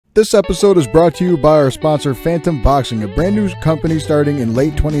This episode is brought to you by our sponsor, Phantom Boxing, a brand new company starting in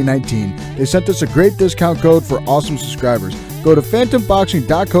late 2019. They sent us a great discount code for awesome subscribers. Go to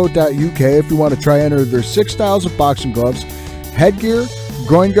phantomboxing.co.uk if you want to try enter their 6 styles of boxing gloves, headgear,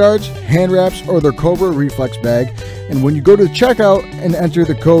 groin guards, hand wraps, or their Cobra Reflex bag. And when you go to checkout and enter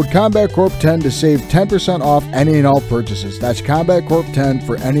the code CombatCorp10 to save 10% off any and all purchases. That's CombatCorp10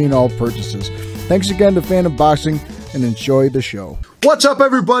 for any and all purchases. Thanks again to Phantom Boxing and enjoy the show. What's up,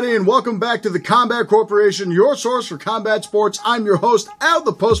 everybody, and welcome back to the Combat Corporation, your source for combat sports. I'm your host, Al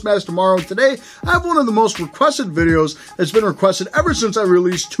the Postmaster Morrow. Today, I have one of the most requested videos that's been requested ever since I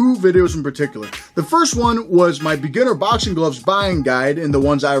released 2 videos in particular. The first one was my beginner boxing gloves buying guide and the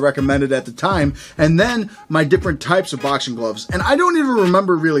ones I recommended at the time, and then my different types of boxing gloves. And I don't even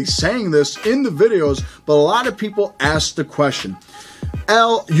remember really saying this in the videos, but a lot of people asked the question,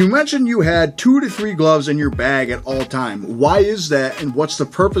 Al, you mentioned you had 2 to 3 gloves in your bag at all time. Why is that, and what's the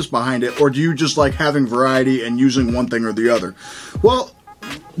purpose behind it? Or do you just like having variety and using one thing or the other? Well,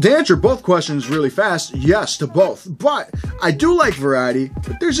 to answer both questions really fast, yes to both. But I do like variety,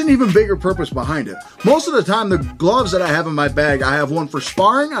 but there's an even bigger purpose behind it. Most of the time, the gloves that I have in my bag, I have one for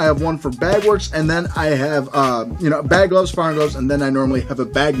sparring, I have one for bag works, and then I have, bag gloves, sparring gloves, and then I normally have a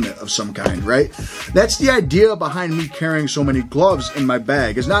bag mitt of some kind, right? That's the idea behind me carrying so many gloves in my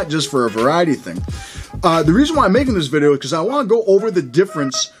bag. It's not just for a variety thing. The reason why I'm making this video is because I want to go over the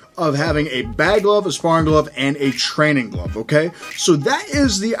difference of having a bag glove, a sparring glove, and a training glove, okay? So that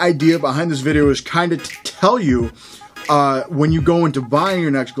is the idea behind this video, is kind of to tell you when you go into buying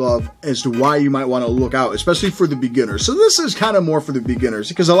your next glove as to why you might want to look out, especially for the beginners. So this is kind of more for the beginners,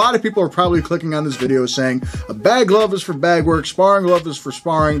 because a lot of people are probably clicking on this video saying a bag glove is for bag work, sparring glove is for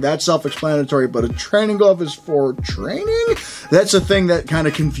sparring. That's self-explanatory, but a training glove is for training? That's a thing that kind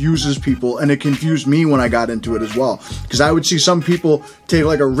of confuses people, and it confused me when I got into it as well, because I would see some people take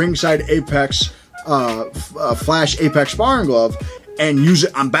like a ringside Apex, Flash Apex sparring glove and use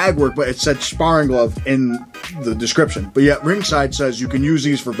it on bag work, but it said sparring glove in the description. But yet ringside says you can use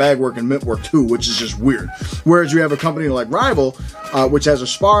these for bag work and mitt work too, which is just weird. Whereas you have a company like Rival, which has a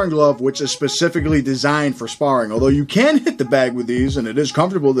sparring glove, which is specifically designed for sparring. Although you can hit the bag with these, and it is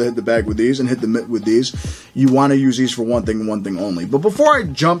comfortable to hit the bag with these and hit the mitt with these, you want to use these for one thing and one thing only. But before I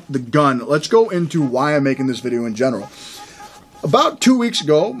jump the gun, let's go into why I'm making this video in general. About 2 weeks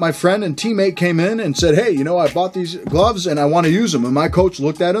ago, my friend and teammate came in and said, hey, you know, I bought these gloves and I want to use them. And my coach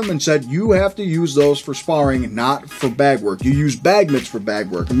looked at them and said, you have to use those for sparring, not for bag work. You use bag mitts for bag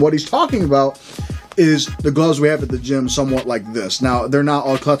work. And what he's talking about is the gloves we have at the gym, somewhat like this. Now, they're not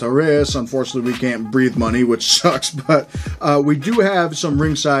all Clatareus. Unfortunately, we can't breathe money, which sucks. But we do have some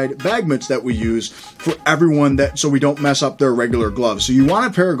ringside bag mitts that we use for everyone, so we don't mess up their regular gloves. So you want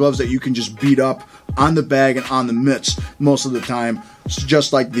a pair of gloves that you can just beat up on the bag and on the mitts most of the time,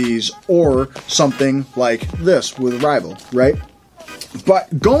 just like these, or something like this with Rival, right?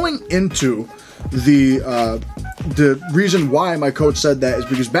 But going into the reason why my coach said that is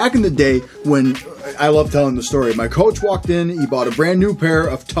because back in the day, when I love telling the story, my coach walked in, he bought a brand new pair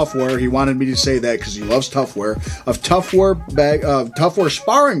of Toughwear. He wanted me to say that because he loves Toughwear, of Toughwear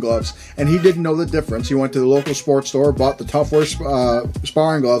sparring gloves, and he didn't know the difference. He went to the local sports store, bought the Toughwear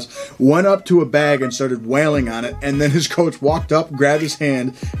sparring gloves, went up to a bag and started wailing on it, and then his coach walked up, grabbed his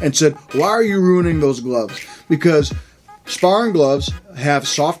hand, and said, why are you ruining those gloves? Because sparring gloves have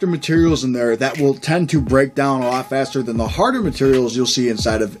softer materials in there that will tend to break down a lot faster than the harder materials you'll see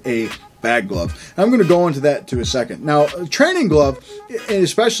inside of a bag glove. I'm going to go into that to a second. Now, a training glove, and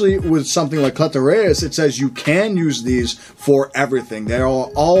especially with something like Clatareus, it says you can use these for everything. They're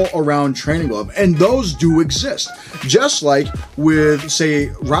all around training glove, and those do exist. Just like with, say,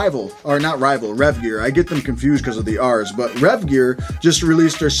 Revgear. I get them confused because of the R's, but Revgear just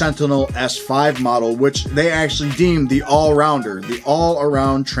released their Sentinel S5 model, which they actually deem the all-rounder, the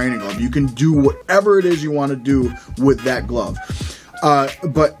all-around training glove. You can do whatever it is you want to do with that glove.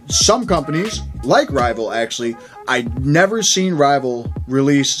 But some companies, like Rival actually, I'd never seen Rival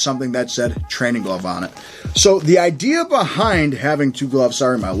release something that said training glove on it. So the idea behind having 2 gloves,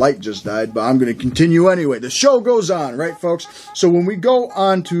 sorry my light just died, but I'm going to continue anyway. The show goes on, right folks? So when we go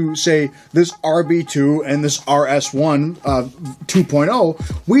on to, say, this RB2 and this RS1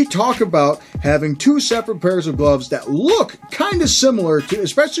 2.0, we talk about having 2 separate pairs of gloves that look kind of similar, to,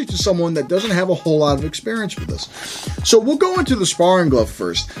 especially to someone that doesn't have a whole lot of experience with this. So we'll go into the sparring glove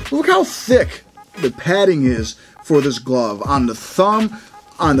first. Look how thick the padding is for this glove on the thumb,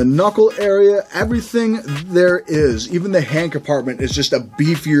 on the knuckle area, everything there is. Even the hand compartment is just a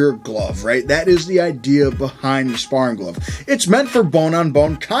beefier glove, right? That is the idea behind the sparring glove. It's meant for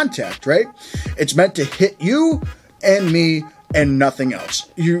bone-on-bone contact, right? It's meant to hit you and me and nothing else.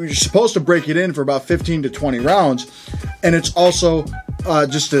 You're supposed to break it in for about 15 to 20 rounds, and it's also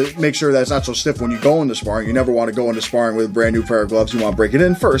just to make sure that it's not so stiff when you go into sparring. You never want to go into sparring with a brand new pair of gloves. You want to break it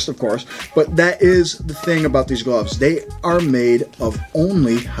in first, of course. But that is the thing about these gloves. They are made of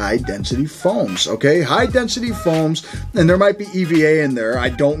only high-density foams, okay? High-density foams, and there might be EVA in there. I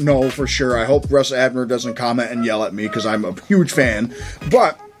don't know for sure. I hope Russ Abner doesn't comment and yell at me because I'm a huge fan.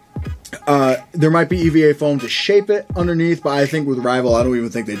 But there might be EVA foam to shape it underneath, but I think with Rival, I don't even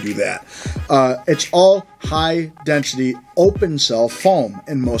think they do that. It's all high-density open cell foam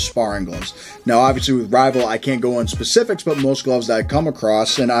in most sparring gloves. Now, obviously with Rival, I can't go on specifics, but most gloves that I come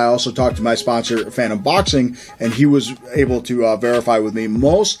across, and I also talked to my sponsor, Phantom Boxing, and he was able to verify with me,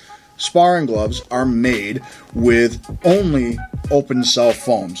 most sparring gloves are made with only open cell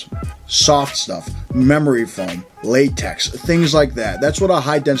foams, soft stuff, memory foam, latex, things like that. That's what a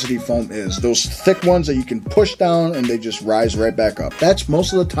high density foam is. Those thick ones that you can push down and they just rise right back up. That's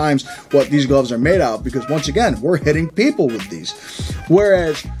most of the times what these gloves are made out of, because once again, we're hitting people with these.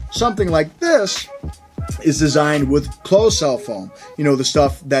 Whereas something like this is designed with closed cell foam. You know, the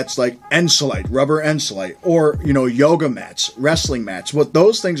stuff that's like Ensolite, rubber Ensolite, or, you know, yoga mats, wrestling mats, what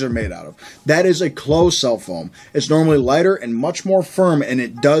those things are made out of. That is a closed cell foam. It's normally lighter and much more firm, and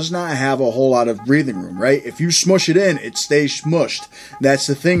it does not have a whole lot of breathing room, right? If you smush it in, it stays smushed. That's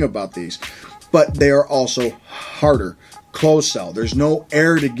the thing about these. But they are also harder. Closed cell. There's no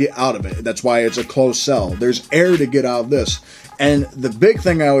air to get out of it. That's why it's a closed cell. There's air to get out of this. And the big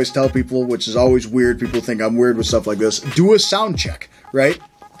thing I always tell people, which is always weird, people think I'm weird with stuff like this, do a sound check, right?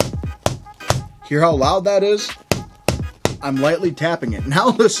 Hear how loud that is? I'm lightly tapping it. Now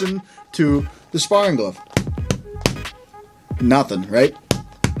listen to the sparring glove. Nothing, right?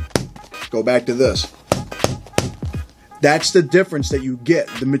 Go back to this. That's the difference that you get.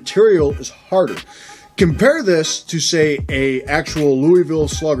 The material is harder. Compare this to, say, a actual Louisville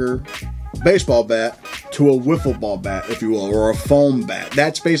Slugger baseball bat to a wiffle ball bat, if you will, or a foam bat.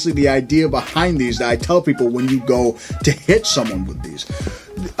 That's basically the idea behind these that I tell people when you go to hit someone with these.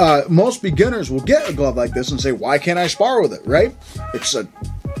 Most beginners will get a glove like this and say, why can't I spar with it, right? It's a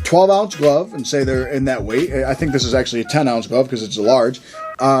 12-ounce glove, and say they're in that weight. I think this is actually a 10-ounce glove because it's a large.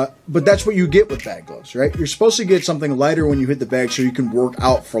 But that's what you get with bag gloves, right? You're supposed to get something lighter when you hit the bag so you can work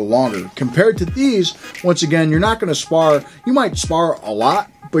out for longer. Compared to these, once again, you're not going to spar. You might spar a lot,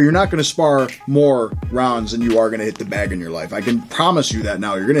 but you're not going to spar more rounds than you are going to hit the bag in your life. I can promise you that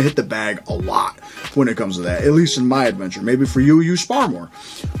now. You're going to hit the bag a lot when it comes to that, at least in my adventure. Maybe for you, you spar more.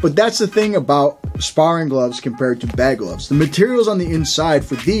 But that's the thing about sparring gloves compared to bag gloves. The materials on the inside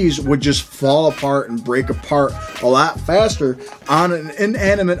for these would just fall apart and break apart a lot faster on an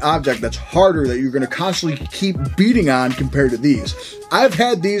inanimate object that's harder, that you're going to constantly keep beating on compared to these. I've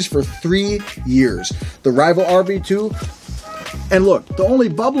had these for 3 years. The Rival RV2. And look, the only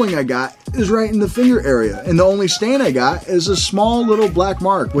bubbling I got is right in the finger area. And the only stain I got is a small little black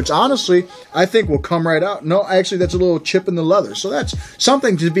mark, which honestly, I think will come right out. No, actually, that's a little chip in the leather. So that's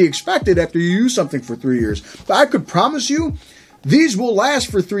something to be expected after you use something for 3 years. But I could promise you, these will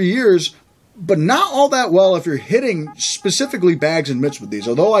last for 3 years, but not all that well if you're hitting specifically bags and mitts with these.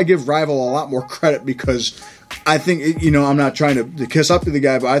 Although I give Rival a lot more credit because I think, you know, I'm not trying to kiss up to the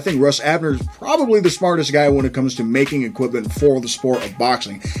guy, but I think Russ Abner is probably the smartest guy when it comes to making equipment for the sport of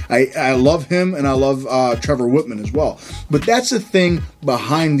boxing. I love him, and I love Trevor Whitman as well. But that's the thing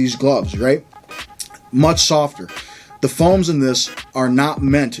behind these gloves, right? Much softer. The foams in this are not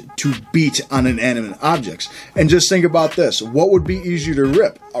meant to beat on inanimate objects. And just think about this. What would be easier to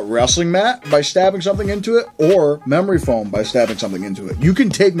rip? A wrestling mat by stabbing something into it, or memory foam by stabbing something into it? You can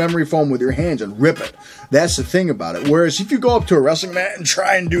take memory foam with your hands and rip it. That's the thing about it. Whereas if you go up to a wrestling mat and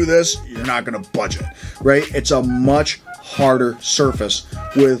try and do this, you're not going to budge it, right? It's a much harder surface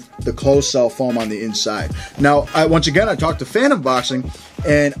with the closed cell foam on the inside. Now, once again, I talked to Phantom Boxing,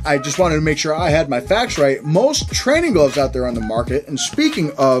 and I just wanted to make sure I had my facts right. Most training gloves out there on the market, and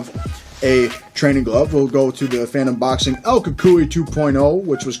speaking of a training glove, we'll go to the Phantom Boxing El Kukui 2.0,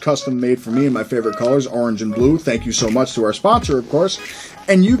 which was custom made for me in my favorite colors, orange and blue. Thank you so much to our sponsor, of course.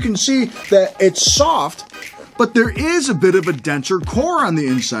 And you can see that it's soft, but there is a bit of a denser core on the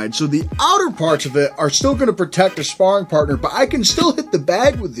inside. So the outer parts of it are still going to protect a sparring partner, but I can still hit the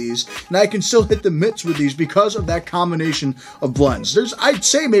bag with these, and I can still hit the mitts with these because of that combination of blends. There's, I'd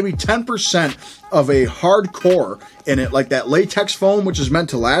say, maybe 10% of a hard core in it, like that latex foam, which is meant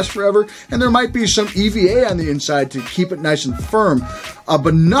to last forever, and there might be some EVA on the inside to keep it nice and firm,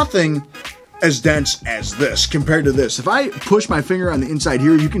 but nothing as dense as this compared to this. If I push my finger on the inside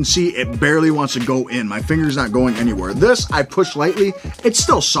here, you can see it barely wants to go in. My finger's not going anywhere. This, I push lightly, it's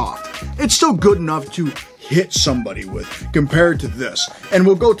still soft. It's still good enough to hit somebody with compared to this. And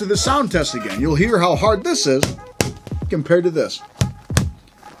we'll go to the sound test again. You'll hear how hard this is compared to this.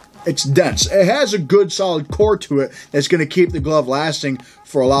 It's dense. It has a good solid core to it that's going to keep the glove lasting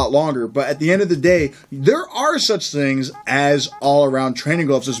for a lot longer. But at the end of the day, there are such things as all-around training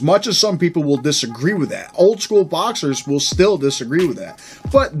gloves, as much as some people will disagree with that. Old school boxers will still disagree with that.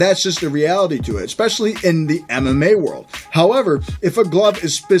 But that's just the reality to it, especially in the MMA world. However, if a glove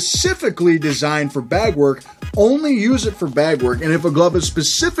is specifically designed for bag work, only use it for bag work. And if a glove is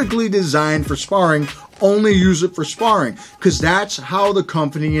specifically designed for sparring, only use it for sparring, because that's how the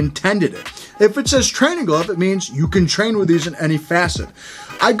company intended it. If it says training glove, it means you can train with these in any facet.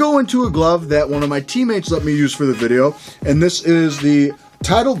 I go into a glove that one of my teammates let me use for the video, and this is the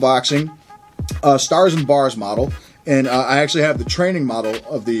Title Boxing Stars and Bars model. And I actually have the training model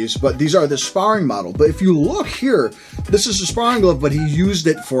of these, but these are the sparring model. But if you look here, this is a sparring glove, but he used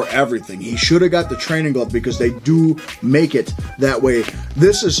it for everything. He should have got the training glove because they do make it that way.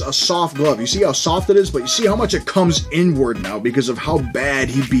 This is a soft glove. You see how soft it is, but you see how much it comes inward now because of how bad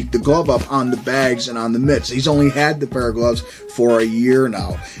he beat the glove up on the bags and on the mitts. He's only had the pair of gloves for a year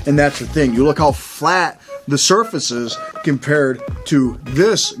now. And that's the thing. You look how flat the surface is compared to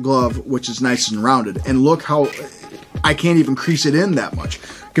this glove, which is nice and rounded. And look how I can't even crease it in that much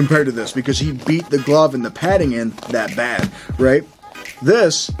compared to this because he beat the glove and the padding in that bad, right?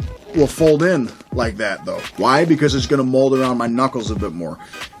 This will fold in like that though. Why? Because it's going to mold around my knuckles a bit more.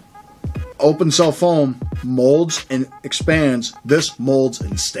 Open cell foam molds and expands. This molds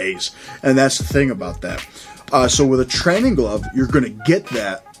and stays. And that's the thing about that. So with a training glove, you're going to get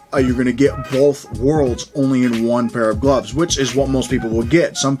that. You're going to get both worlds only in one pair of gloves, which is what most people will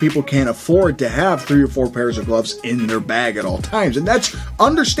get. Some people can't afford to have 3 or 4 pairs of gloves in their bag at all times, and that's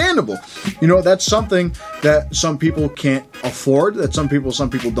understandable. You know, that's something that some people can't afford, that some people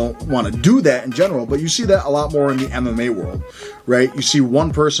don't want to do that in general, but you see that a lot more in the MMA world, right? You see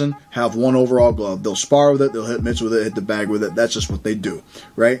one person have one overall glove. They'll spar with it, they'll hit mitts with it, hit the bag with it. That's just what they do,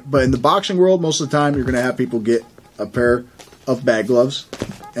 right? But in the boxing world, most of the time, you're going to have people get a pair of bag gloves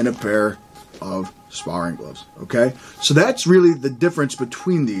and a pair of sparring gloves, okay? So that's really the difference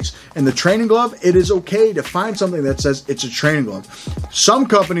between these. And the training glove, it is okay to find something that says it's a training glove. Some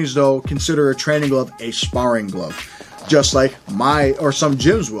companies, though, consider a training glove a sparring glove, just like some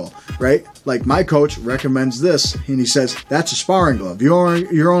gyms will, right? Like my coach recommends this, and he says, that's a sparring glove.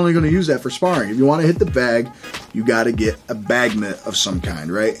 You're only going to use that for sparring. If you want to hit the bag, you got to get a bag mitt of some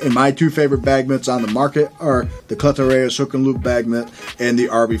kind, right? And my 2 favorite bag mitts on the market are the Cluttereyas Hook and Loop bag mitt and the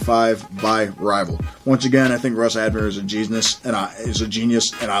RB5 by Rival. Once again, I think Russ Adler is a genius, and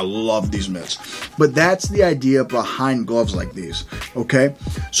I love these mitts. But that's the idea behind gloves like these, okay?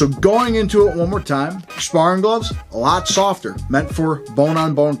 So going into it one more time, sparring gloves, a lot softer, meant for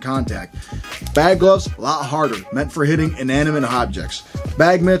bone-on-bone contact. Bag gloves, a lot harder, meant for hitting inanimate objects.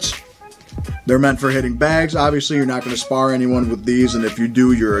 Bag mitts, they're meant for hitting bags. Obviously, you're not going to spar anyone with these, and if you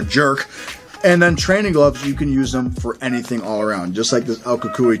do, you're a jerk. And then training gloves, you can use them for anything all around, just like this El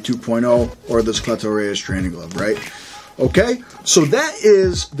Kukui 2.0 or this Cluttereyas training glove, right? Okay, so that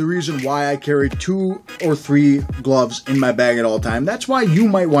is the reason why I carry 2 or 3 gloves in my bag at all time. That's why you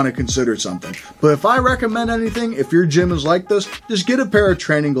might want to consider something. But if I recommend anything, if your gym is like this, just get a pair of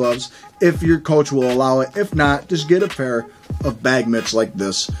training gloves if your coach will allow it. If not, just get a pair of bag mitts like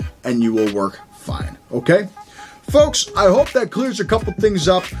this and you will work fine, okay? Folks, I hope that clears a couple things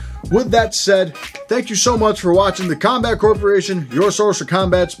up. With that said, thank you so much for watching the Combat Corporation, your source for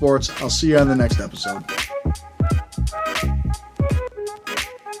combat sports. I'll see you on the next episode.